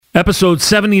Episode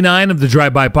 79 of the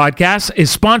Drive-By Podcast is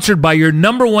sponsored by your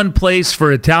number one place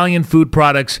for Italian food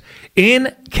products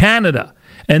in Canada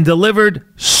and delivered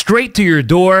straight to your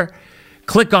door.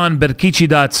 Click on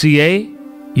berkici.ca.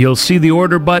 You'll see the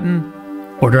order button.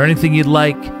 Order anything you'd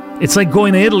like. It's like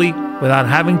going to Italy without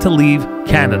having to leave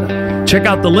Canada. Check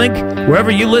out the link wherever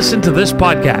you listen to this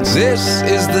podcast. This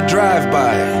is the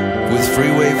Drive-By with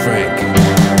Freeway Frank.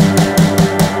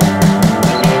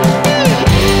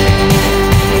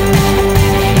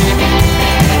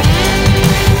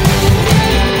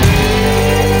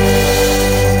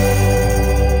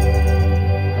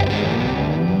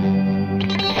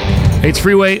 Hey, it's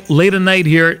Freeway, late at night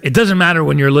here. It doesn't matter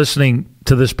when you're listening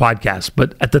to this podcast,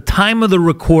 but at the time of the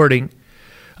recording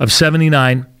of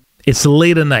 79, it's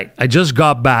late at night. I just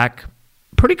got back.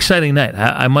 Pretty exciting night,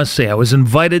 I must say. I was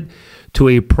invited to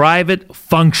a private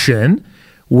function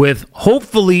with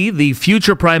hopefully the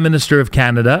future Prime Minister of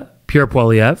Canada, Pierre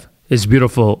Poilievre. His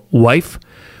beautiful wife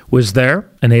was there,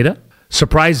 Anita.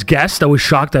 Surprise guest. I was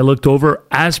shocked. I looked over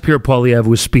as Pierre Poilievre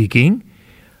was speaking.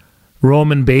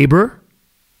 Roman Baber.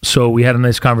 So we had a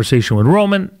nice conversation with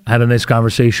Roman, had a nice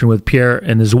conversation with Pierre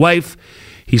and his wife.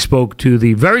 He spoke to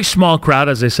the very small crowd.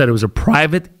 As I said, it was a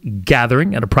private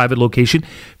gathering at a private location.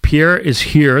 Pierre is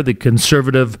here, the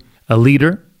conservative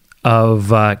leader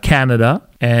of Canada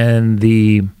and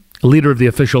the leader of the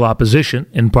official opposition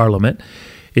in Parliament,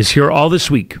 is here all this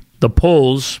week. The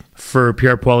polls for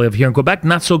Pierre Poilievre here in Quebec,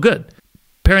 not so good.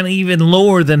 Apparently even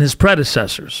lower than his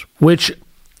predecessors, which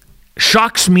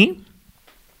shocks me,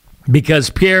 because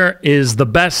Pierre is the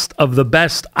best of the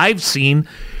best I've seen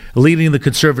leading the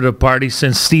Conservative Party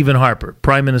since Stephen Harper,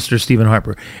 Prime Minister Stephen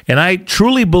Harper. And I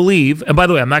truly believe, and by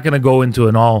the way, I'm not going to go into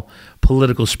an all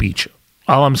political speech.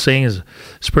 All I'm saying is I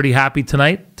was pretty happy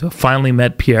tonight to have finally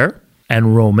met Pierre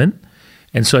and Roman.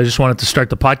 And so I just wanted to start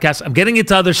the podcast. I'm getting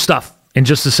into other stuff in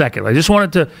just a second. I just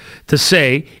wanted to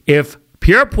say, if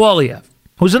Pierre Poilievre,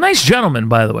 who's a nice gentleman,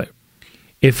 by the way,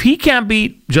 if he can't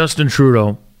beat Justin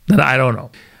Trudeau, then I don't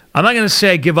know. I'm not going to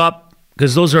say I give up,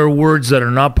 because those are words that are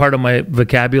not part of my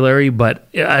vocabulary, but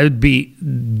I'd be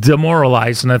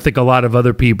demoralized, and I think a lot of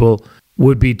other people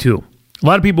would be too. A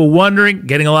lot of people wondering,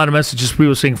 getting a lot of messages,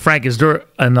 people saying, Frank, is there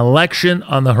an election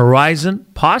on the horizon?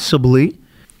 Possibly.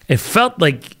 It felt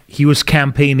like he was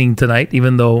campaigning tonight,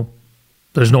 even though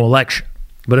there's no election,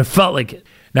 but it felt like it.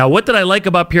 Now, what did I like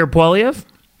about Pierre Poilievre?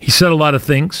 He said a lot of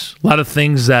things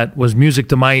that was music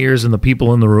to my ears and the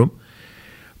people in the room.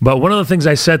 But one of the things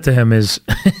I said to him is,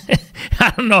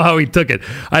 I don't know how he took it.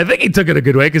 I think he took it a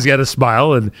good way, because he had a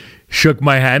smile and shook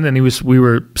my hand, and we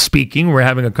were speaking, we were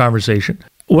having a conversation.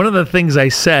 One of the things I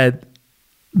said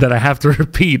that I have to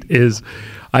repeat is,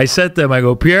 I said to him, I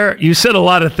go, Pierre, you said a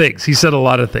lot of things. He said a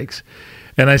lot of things.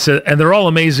 And I said, and they're all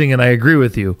amazing, and I agree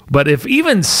with you. But if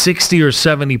even 60 or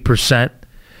 70%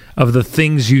 of the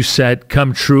things you said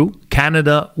come true,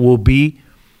 Canada will be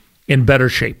in better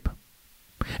shape.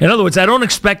 In other words, I don't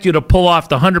expect you to pull off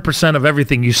the 100% of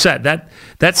everything you said.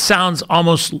 That sounds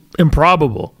almost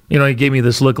improbable. You know, he gave me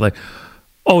this look like,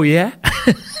 oh, yeah?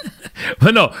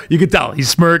 But no, you could tell. He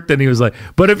smirked, and he was like,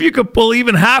 but if you could pull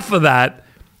even half of that,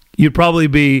 you'd probably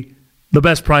be the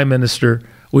best prime minister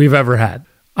we've ever had.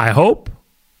 I hope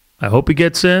he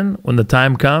gets in when the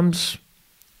time comes.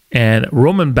 And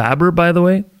Roman Baber, by the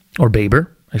way, or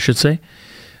Baber, I should say.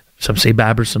 Some say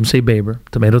Baber, some say Baber.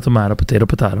 Tomato, tomato, potato,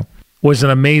 potato. Was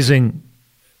an amazing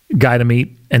guy to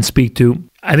meet and speak to.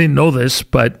 I didn't know this,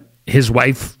 but his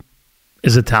wife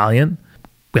is Italian.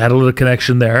 We had a little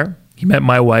connection there. He met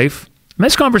my wife.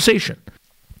 Nice conversation.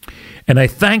 And I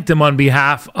thanked him on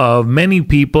behalf of many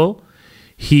people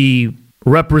he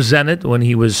represented when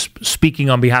he was speaking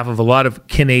on behalf of a lot of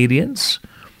Canadians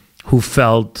who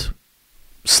felt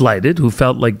slighted, who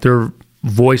felt like their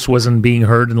voice wasn't being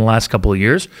heard in the last couple of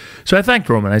years. So I thanked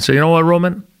Roman. I said, you know what,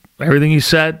 Roman? Everything you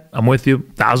said, I'm with you,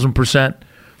 1,000%.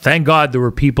 Thank God there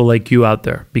were people like you out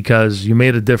there, because you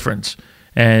made a difference.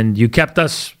 And you kept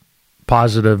us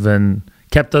positive and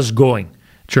kept us going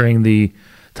during the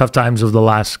tough times of the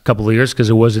last couple of years,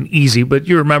 because it wasn't easy. But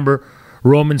you remember,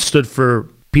 Roman stood for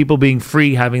people being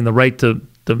free, having the right to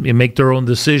make their own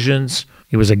decisions.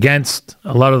 He was against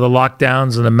a lot of the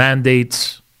lockdowns and the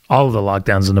mandates, all of the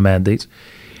lockdowns and the mandates.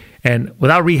 And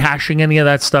without rehashing any of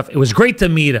that stuff, it was great to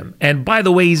meet him. And by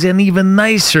the way, he's an even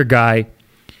nicer guy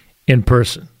in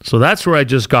person. So that's where I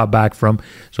just got back from.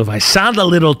 So if I sound a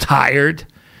little tired,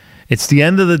 it's the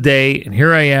end of the day, and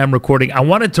here I am recording. I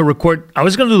wanted to record. I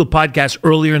was going to do the podcast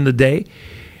earlier in the day.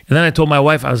 And then I told my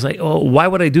wife, I was like, oh, why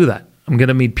would I do that? I'm going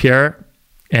to meet Pierre,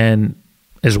 and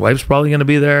his wife's probably going to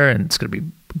be there, and it's going to be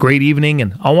a great evening,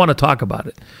 and I want to talk about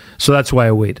it. So that's why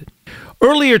I waited.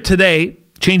 Earlier today,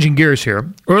 changing gears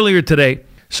here. Earlier today,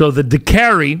 so the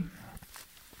Decarie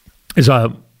is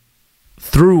a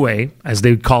throughway, as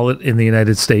they would call it in the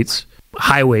United States,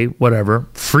 highway, whatever,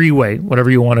 freeway, whatever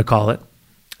you want to call it,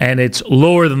 and it's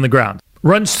lower than the ground.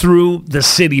 Runs through the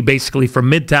city, basically from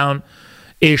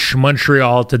Midtown-ish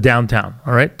Montreal to downtown,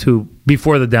 all right, to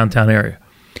before the downtown area.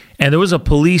 And there was a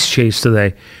police chase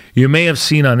today. You may have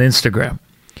seen on Instagram.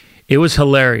 It was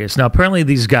hilarious. Now, apparently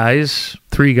these guys,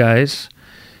 3 guys,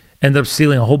 ended up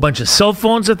stealing a whole bunch of cell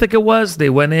phones, I think it was. They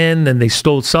went in and they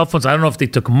stole cell phones. I don't know if they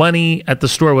took money at the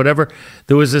store or whatever.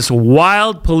 There was this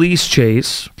wild police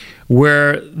chase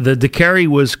where the Decarie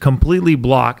was completely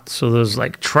blocked. So there was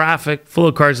like traffic, full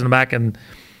of cars in the back, and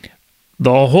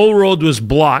the whole road was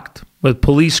blocked with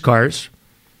police cars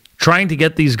trying to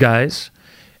get these guys.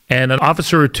 And an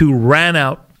officer or 2 ran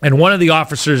out. And one of the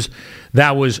officers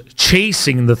that was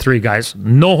chasing the 3 guys,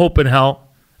 no hope in hell.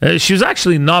 She was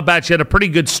actually not bad. She had a pretty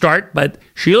good start, but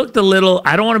she looked a little,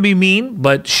 I don't want to be mean,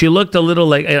 but she looked a little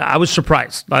like, I was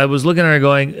surprised. I was looking at her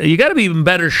going, you got to be in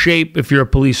better shape if you're a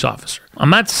police officer.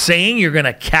 I'm not saying you're going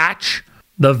to catch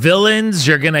the villains,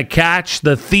 you're going to catch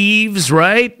the thieves,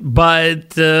 right?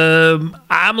 But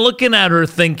I'm looking at her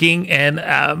thinking,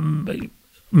 and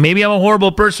maybe I'm a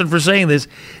horrible person for saying this,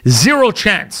 zero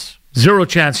chance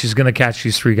she's going to catch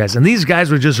these 3 guys. And these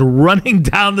guys were just running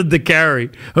down the Decarie.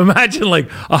 Imagine like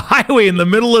a highway in the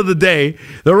middle of the day.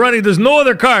 They're running. There's no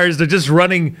other cars. They're just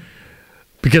running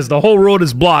because the whole road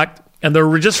is blocked. And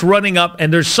they're just running up.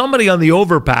 And there's somebody on the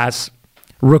overpass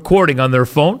recording on their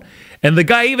phone. And the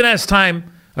guy even has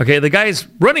time. Okay, the guy's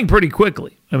running pretty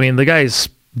quickly. I mean, the guy's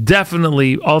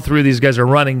definitely, all 3 of these guys are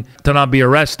running to not be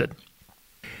arrested.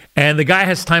 And the guy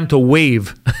has time to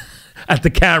wave at the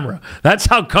camera. That's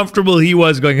how comfortable he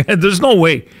was going. There's no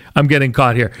way I'm getting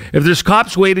caught here. If there's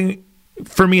cops waiting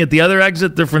for me at the other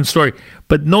exit, different story.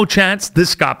 But no chance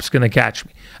this cop's going to catch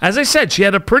me. As I said, she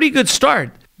had a pretty good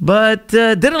start, but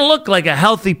didn't look like a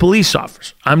healthy police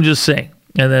officer. I'm just saying.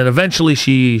 And then eventually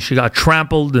she got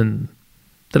trampled and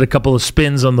did a couple of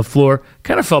spins on the floor.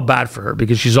 Kind of felt bad for her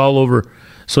because she's all over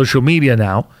social media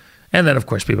now. And then, of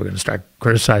course, people are going to start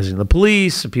criticizing the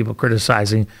police, and people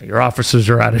criticizing your officers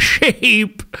are out of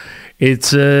shape.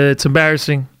 It's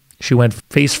embarrassing. She went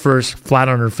face first, flat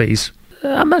on her face.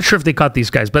 I'm not sure if they caught these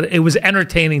guys, but it was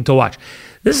entertaining to watch.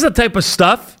 This is the type of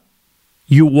stuff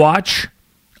you watch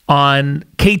on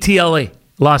KTLA,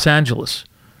 Los Angeles,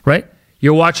 right?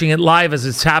 You're watching it live as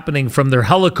it's happening from their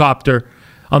helicopter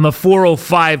on the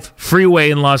 405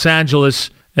 freeway in Los Angeles.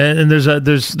 And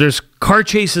there's car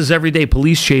chases every day,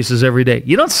 police chases every day.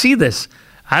 You don't see this.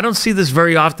 I don't see this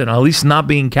very often, at least not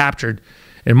being captured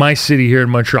in my city here in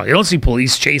Montreal. You don't see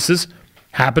police chases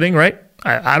happening, right?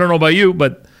 I don't know about you,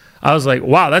 but I was like,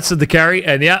 wow, that's the Decarie.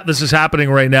 And yeah, this is happening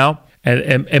right now. And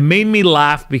it made me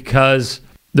laugh because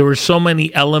there were so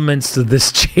many elements to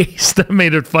this chase that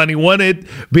made it funny. 1, it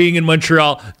being in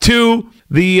Montreal. 2,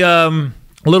 the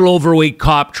little overweight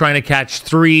cop trying to catch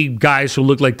 3 guys who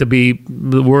looked like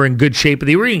were in good shape.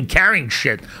 They were even carrying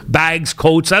shit, bags,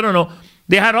 coats, I don't know.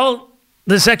 They had all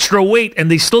this extra weight,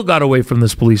 and they still got away from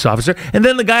this police officer. And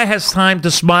then the guy has time to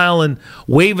smile and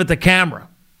wave at the camera.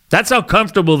 That's how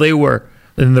comfortable they were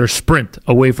in their sprint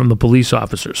away from the police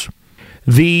officers.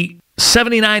 The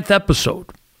 79th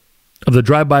episode of the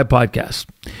Drive-By Podcast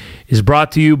is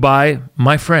brought to you by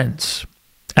my friends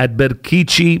at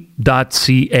Berkici.ca.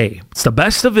 It's the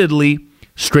best of Italy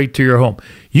straight to your home.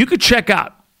 You could check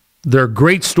out their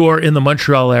great store in the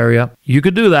Montreal area. You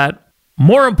could do that.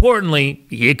 More importantly,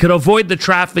 you could avoid the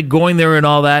traffic going there and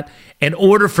all that and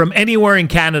order from anywhere in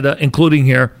Canada, including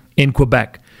here in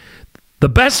Quebec. The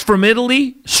best from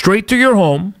Italy straight to your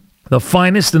home. The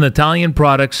finest in Italian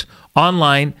products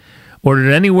online.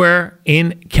 Ordered anywhere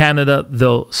in Canada,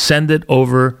 they'll send it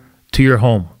over to your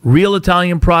home. Real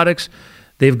Italian products.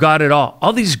 They've got it all.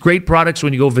 All these great products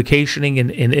when you go vacationing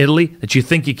in Italy that you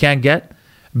think you can't get,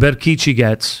 Berkici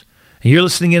gets. And you're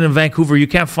listening in Vancouver. You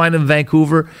can't find them in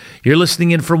Vancouver. You're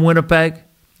listening in from Winnipeg.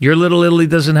 Your little Italy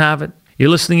doesn't have it. You're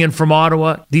listening in from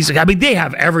Ottawa. They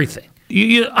have everything.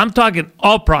 I'm talking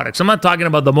all products. I'm not talking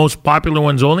about the most popular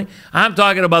ones only. I'm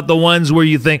talking about the ones where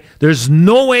you think there's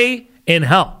no way in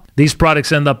hell these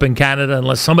products end up in Canada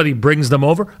unless somebody brings them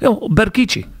over.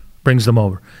 Berkici brings them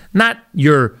over. Not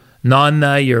your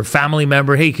Nonna, your family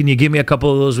member, hey, can you give me a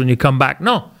couple of those when you come back?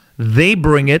 No, they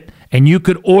bring it, and you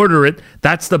could order it.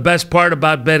 That's the best part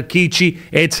about Berkici.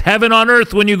 It's heaven on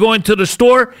earth when you go into the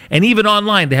store, and even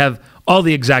online. They have all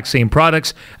the exact same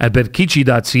products at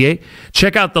Berkici.ca.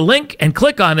 Check out the link and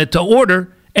click on it to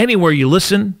order anywhere you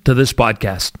listen to this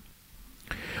podcast.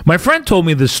 My friend told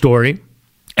me this story,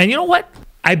 and you know what?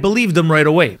 I believed him right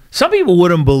away. Some people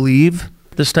wouldn't believe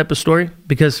this type of story?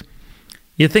 Because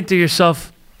you think to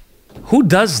yourself, who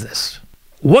does this?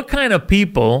 What kind of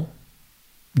people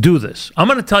do this? I'm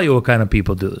going to tell you what kind of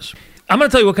people do this. I'm going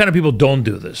to tell you what kind of people don't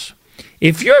do this.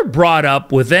 If you're brought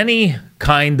up with any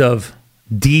kind of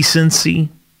decency,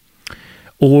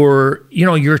 or,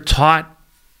 you're taught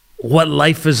what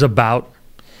life is about,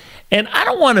 and I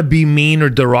don't want to be mean or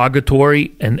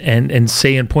derogatory and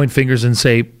say and point fingers and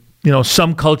say,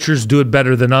 some cultures do it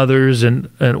better than others and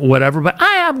whatever, but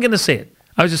I'm going to say it.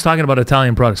 I was just talking about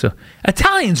Italian products. So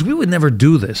Italians, we would never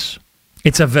do this.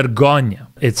 It's a vergogna.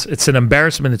 It's an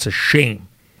embarrassment. It's a shame.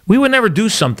 We would never do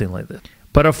something like this.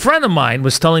 But a friend of mine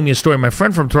was telling me a story. My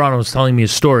friend from Toronto was telling me a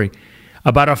story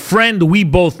about a friend we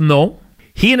both know.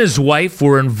 He and his wife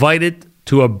were invited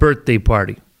to a birthday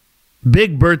party.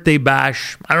 Big birthday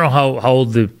bash. I don't know how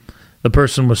old the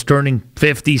person was, turning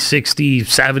 50, 60,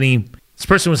 70. This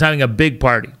person was having a big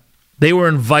party. They were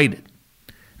invited.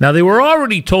 Now, they were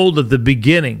already told at the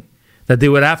beginning that they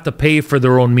would have to pay for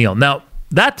their own meal. Now,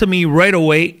 that to me right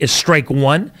away is strike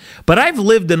one. But I've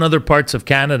lived in other parts of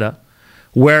Canada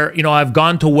where, I've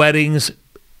gone to weddings.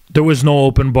 There was no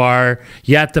open bar.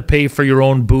 You had to pay for your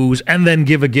own booze and then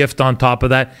give a gift on top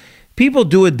of that. People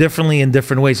do it differently in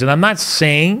different ways. And I'm not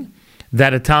saying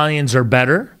that Italians are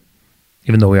better,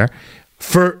 even though we are,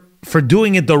 for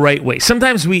doing it the right way.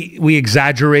 Sometimes we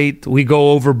exaggerate. We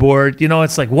go overboard.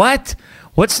 It's like, what?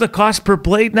 What's the cost per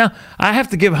plate now? I have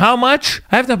to give how much?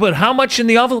 I have to put how much in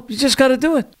the envelope? You just got to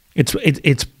do it.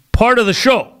 It's part of the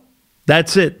show.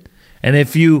 That's it. And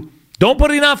if you don't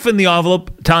put enough in the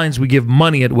envelope, Italians, we give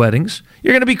money at weddings,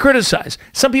 you're going to be criticized.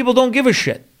 Some people don't give a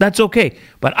shit. That's okay.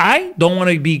 But I don't want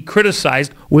to be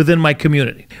criticized within my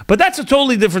community. But that's a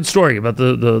totally different story about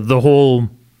the whole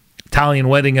Italian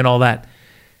wedding and all that.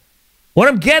 What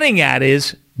I'm getting at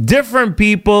is different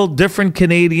people, different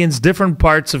Canadians, different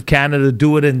parts of Canada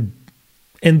do it in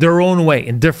their own way,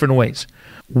 in different ways.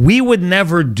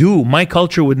 My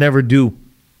culture would never do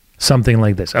something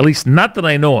like this, at least not that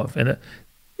I know of. And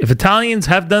if Italians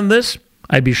have done this,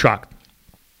 I'd be shocked.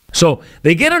 So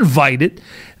they get invited.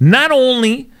 Not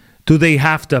only do they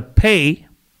have to pay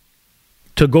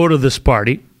to go to this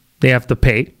party, they have to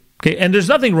pay. Okay, and there's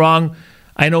nothing wrong.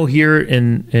 I know here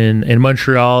in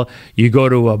Montreal, you go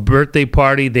to a birthday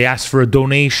party, they ask for a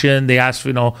donation, they ask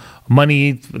for,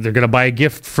 money, they're going to buy a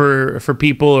gift for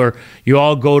people, or you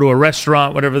all go to a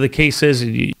restaurant, whatever the case is,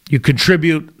 you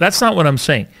contribute. That's not what I'm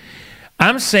saying.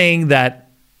 I'm saying that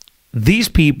these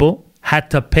people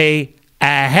had to pay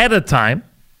ahead of time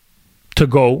to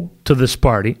go to this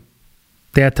party.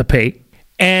 They had to pay.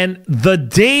 And the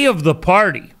day of the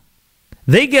party,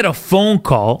 they get a phone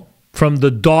call from the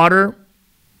daughter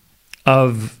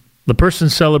of the person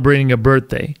celebrating a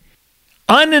birthday,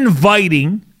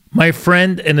 uninviting my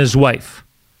friend and his wife.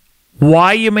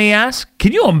 Why, you may ask?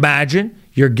 Can you imagine?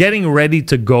 You're getting ready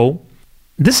to go.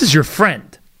 This is your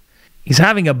friend. He's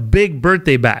having a big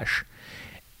birthday bash.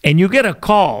 And you get a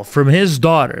call from his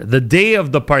daughter the day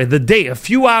of the party, a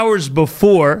few hours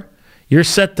before you're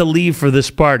set to leave for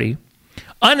this party,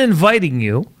 uninviting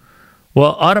you.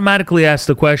 Well, automatically ask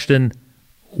the question,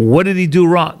 what did he do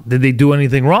wrong? Did they do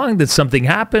anything wrong? Did something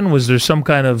happen? Was there some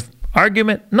kind of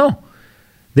argument? No.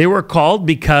 They were called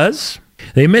because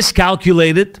they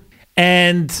miscalculated,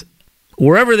 and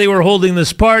wherever they were holding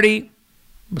this party,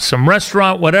 some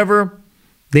restaurant, whatever,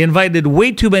 they invited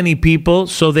way too many people,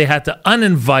 so they had to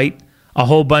uninvite a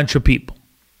whole bunch of people.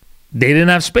 They didn't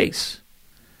have space.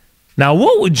 Now,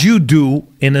 what would you do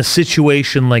in a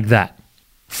situation like that?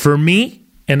 For me,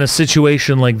 in a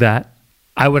situation like that,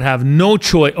 I would have no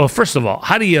choice. Oh, first of all,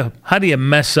 how do you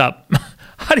mess up?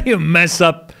 How do you mess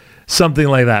up something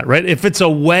like that, right? If it's a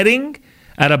wedding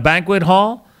at a banquet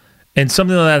hall and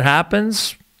something like that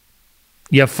happens,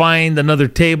 you find another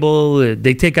table,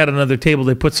 they take out another table,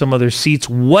 they put some other seats,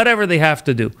 whatever they have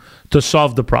to do to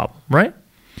solve the problem, right?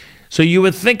 So you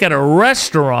would think at a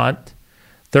restaurant,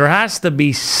 there has to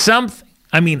be something.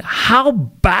 I mean, how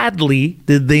badly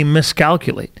did they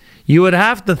miscalculate? You would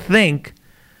have to think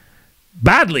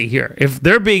badly here. If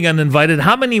they're being uninvited,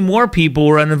 how many more people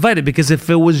were uninvited? Because if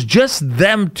it was just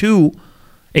them two,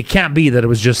 it can't be that it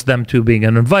was just them two being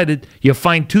uninvited. You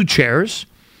find two chairs,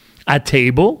 a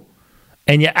table,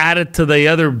 and you add it to the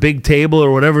other big table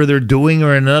or whatever they're doing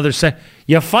or in another set.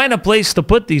 You find a place to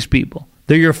put these people.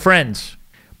 They're your friends.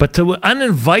 But to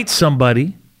uninvite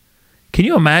somebody, can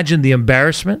you imagine the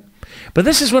embarrassment? But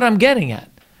this is what I'm getting at.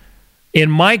 In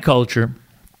my culture,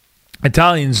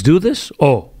 Italians do this.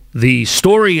 Oh, the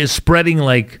story is spreading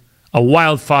like a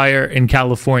wildfire in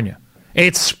California.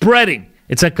 It's spreading.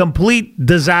 It's a complete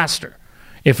disaster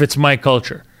if it's my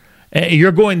culture.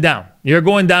 You're going down. You're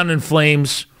going down in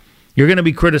flames. You're going to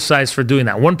be criticized for doing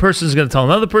that. One person is going to tell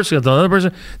another person,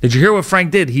 Did you hear what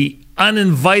Frank did? He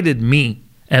uninvited me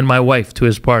and my wife to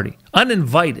his party.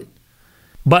 Uninvited.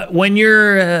 But when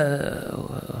you're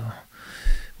a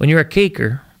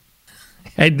caker,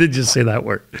 I did just say that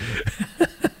word.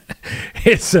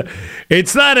 It's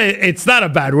not a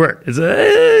bad word.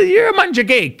 You're a manja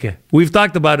cake. We've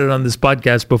talked about it on this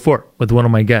podcast before with one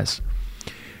of my guests.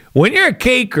 When you're a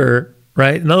caker,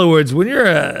 right? In other words, when you're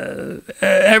a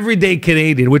everyday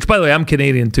Canadian, which by the way I'm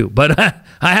Canadian too, but I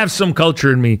have some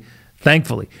culture in me,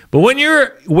 thankfully. But when you're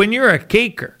a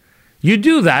caker, you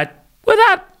do that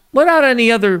without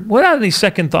any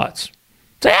second thoughts.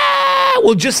 Say,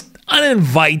 we'll just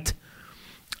uninvite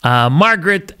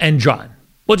Margaret and John.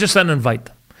 We'll just uninvite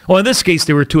them. Well, in this case,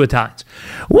 they were two Italians.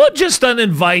 We'll just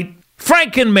uninvite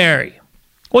Frank and Mary.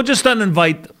 We'll just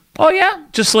uninvite them. Oh, yeah?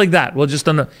 Just like that. We'll just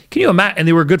Can you imagine? And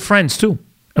they were good friends, too.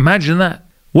 Imagine that.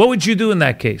 What would you do in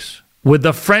that case? Would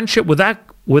the friendship, would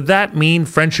that mean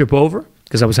friendship over?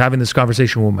 Because I was having this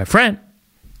conversation with my friend.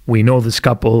 We know this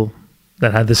couple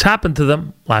that had this happen to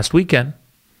them last weekend.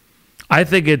 I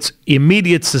think it's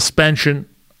immediate suspension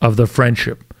of the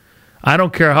friendship. I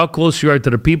don't care how close you are to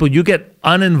the people. You get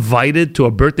uninvited to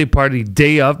a birthday party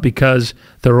day of because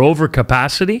they're over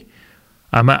capacity.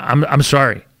 I'm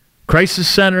sorry. Crisis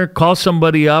center, call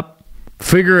somebody up,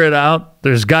 figure it out.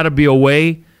 There's got to be a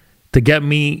way to get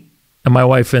me and my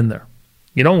wife in there.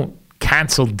 You don't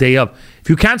cancel day of. If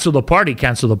you cancel the party,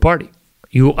 cancel the party.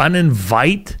 You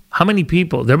uninvite how many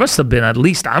people? There must have been at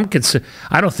least, I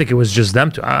don't think it was just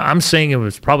them two. I'm saying it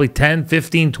was probably 10,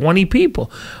 15, 20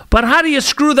 people. But how do you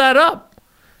screw that up?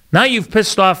 Now you've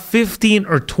pissed off 15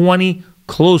 or 20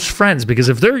 close friends, because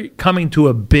if they're coming to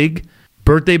a big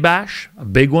birthday bash, a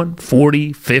big one,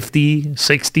 40, 50,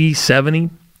 60, 70,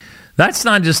 that's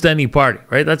not just any party,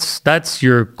 right? That's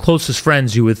your closest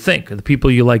friends, you would think, the people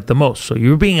you like the most. So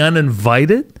you're being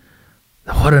uninvited?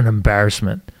 What an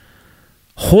embarrassment.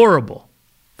 Horrible.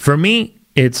 For me,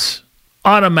 it's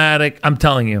automatic. I'm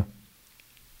telling you.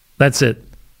 That's it.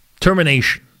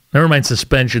 Termination. Never mind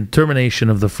suspension. Termination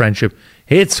of the friendship.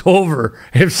 It's over.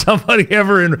 If somebody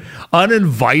ever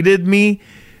uninvited me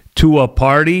to a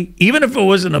party, even if it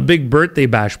wasn't a big birthday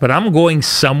bash, but I'm going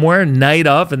somewhere night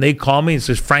of and they call me and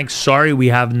says, Frank, sorry, we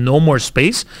have no more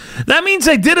space. That means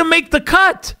I didn't make the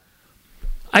cut.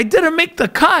 I didn't make the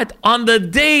cut on the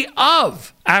day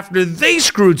of, after they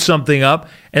screwed something up,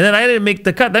 and then I didn't make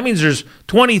the cut. That means there's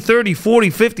 20, 30, 40,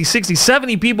 50, 60,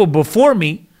 70 people before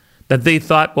me that they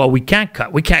thought, well, we can't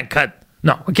cut. We can't cut.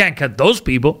 No, we can't cut those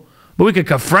people, but we could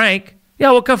cut Frank.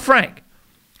 Yeah, we'll cut Frank.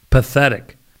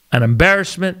 Pathetic. An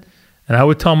embarrassment. And I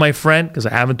would tell my friend, because I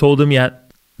haven't told him yet,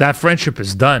 that friendship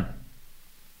is done.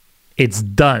 It's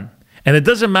done. And it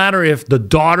doesn't matter if the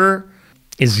daughter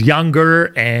is younger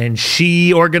and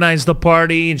she organized the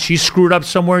party and she screwed up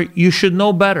somewhere. You should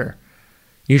know better.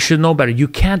 You should know better. You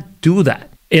can't do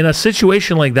that. In a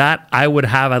situation like that, I would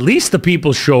have at least the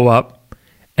people show up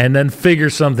and then figure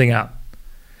something out.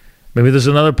 Maybe there's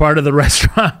another part of the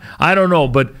restaurant. I don't know.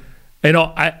 But,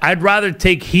 I'd rather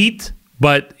take heat,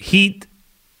 but heat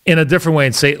in a different way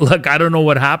and say, look, I don't know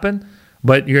what happened,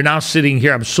 but you're now sitting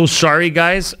here. I'm so sorry,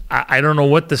 guys. I don't know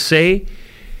what to say.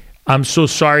 I'm so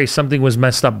sorry something was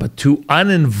messed up. But to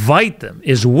uninvite them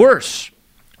is worse,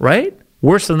 right?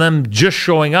 Worse than them just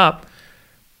showing up.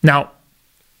 Now,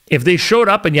 if they showed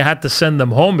up and you had to send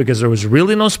them home because there was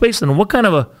really no space, then what kind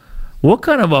of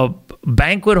a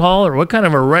banquet hall or what kind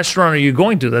of a restaurant are you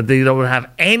going to that they don't have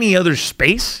any other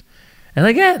space? And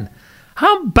again,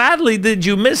 how badly did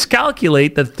you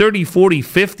miscalculate that 30, 40,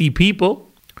 50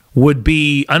 people would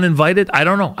be uninvited? I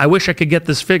don't know. I wish I could get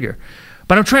this figure.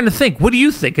 But I'm trying to think. What do you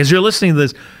think? As you're listening to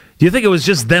this, do you think it was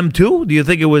just them two? Do you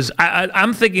think it was...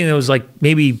 I'm thinking it was like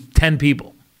maybe 10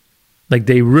 people. Like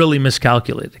they really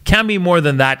miscalculated. It can't be more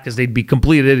than that because they'd be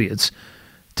complete idiots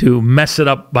to mess it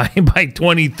up by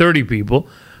 20, 30 people.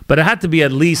 But it had to be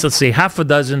at least, let's say, half a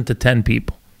dozen to 10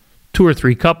 people. 2 or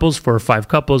 3 couples, 4 or 5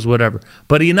 couples, whatever.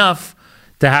 But enough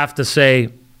to have to say,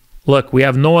 look, we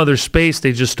have no other space.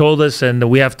 They just told us and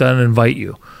we have to uninvite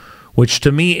you. Which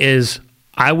to me is...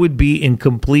 I would be in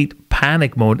complete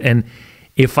panic mode. And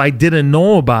if I didn't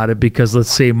know about it because, let's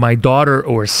say, my daughter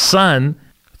or son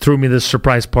threw me this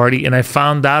surprise party and I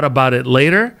found out about it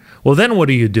later, well, then what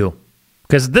do you do?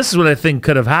 Because this is what I think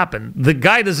could have happened. The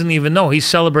guy doesn't even know. He's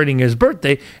celebrating his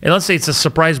birthday. And let's say it's a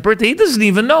surprise birthday. He doesn't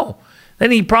even know.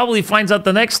 Then he probably finds out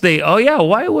the next day, oh, yeah,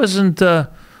 why wasn't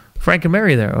Frank and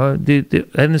Mary there?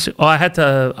 I had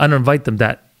to uninvite them.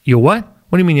 That you what?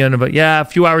 What do you mean you uninvite? Yeah, a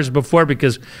few hours before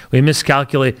because we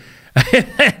miscalculate.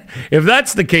 If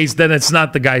that's the case, then it's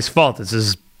not the guy's fault. It's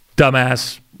his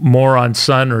dumbass moron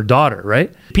son or daughter,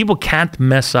 right? People can't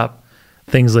mess up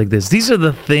things like this. These are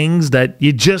the things that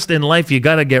you just in life, you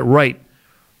got to get right.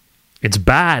 It's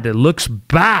bad. It looks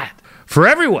bad for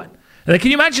everyone. And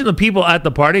can you imagine the people at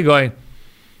the party going,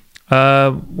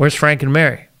 where's Frank and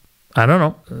Mary? I don't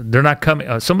know. They're not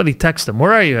coming. Somebody text them.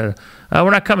 Where are you? We're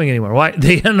not coming anymore. Why?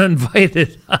 They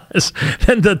uninvited us.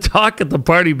 And the talk at the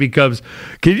party becomes,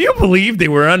 can you believe they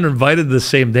were uninvited the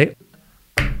same day?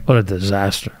 What a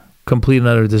disaster. Complete and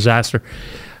utter disaster.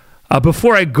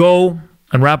 Before I go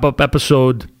and wrap up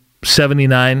episode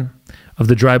 79 of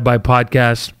the Drive-By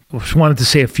podcast, I just wanted to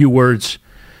say a few words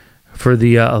for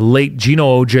the late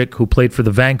Gino Ojic, who played for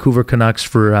the Vancouver Canucks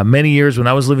for many years. When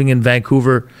I was living in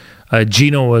Vancouver,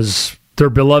 Gino was their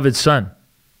beloved son.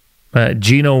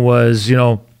 Gino was,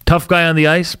 tough guy on the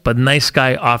ice, but nice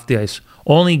guy off the ice.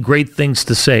 Only great things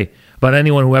to say about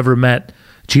anyone who ever met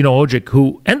Gino Ojic,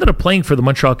 who ended up playing for the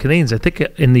Montreal Canadiens, I think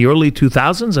in the early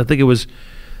 2000s. I think it was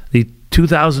the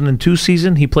 2002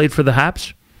 season he played for the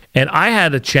Habs. And I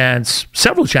had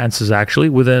several chances actually,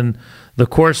 within the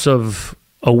course of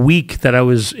a week that I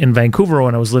was in Vancouver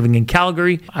when I was living in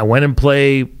Calgary. I went and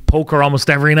played poker almost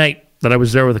every night that I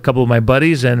was there with a couple of my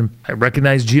buddies, and I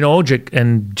recognized Gino Ojic.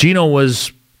 And Gino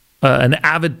was an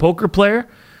avid poker player,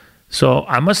 so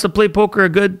I must have played poker a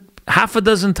good half a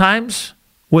dozen times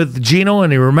with Gino,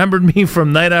 and he remembered me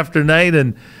from night after night.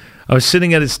 And I was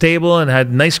sitting at his table and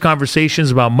had nice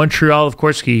conversations about Montreal. Of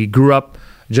course, he grew up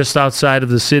just outside of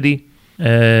the city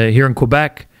here in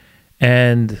Quebec,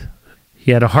 and he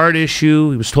had a heart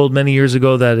issue. He was told many years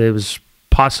ago that it was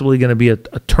possibly going to be a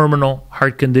terminal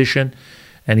heart condition,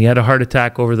 and he had a heart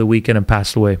attack over the weekend and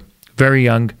passed away very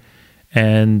young.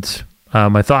 And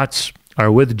my thoughts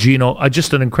are with Gino,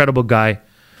 just an incredible guy,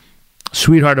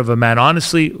 sweetheart of a man,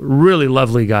 honestly, really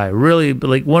lovely guy, really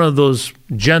like one of those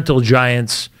gentle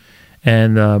giants.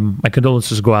 And my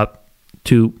condolences go out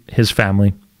to his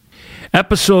family.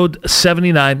 Episode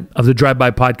 79 of the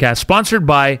Drive-By podcast, sponsored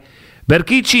by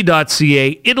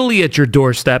Berkici.ca, Italy at your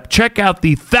doorstep. Check out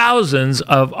the thousands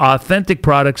of authentic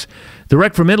products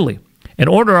direct from Italy and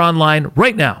order online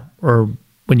right now, or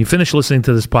when you finish listening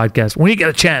to this podcast, when you get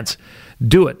a chance,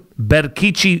 do it.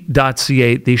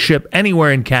 Berkici.ca. They ship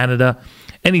anywhere in Canada,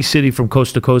 any city from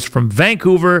coast to coast, from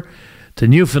Vancouver to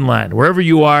Newfoundland, wherever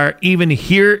you are, even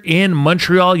here in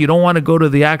Montreal. You don't want to go to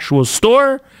the actual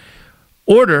store,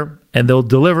 order and they'll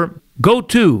deliver. Go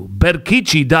to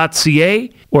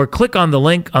berkici.ca or click on the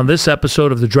link on this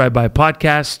episode of the Drive-By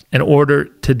podcast and order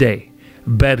today.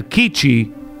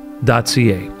 berkici.ca.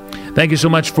 Thank you so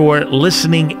much for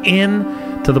listening in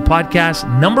to the podcast.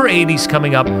 Number 80 is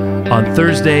coming up on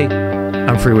Thursday.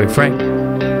 I'm Freeway Frank.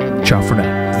 Ciao for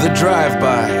now. The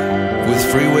Drive-By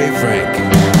with Freeway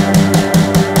Frank.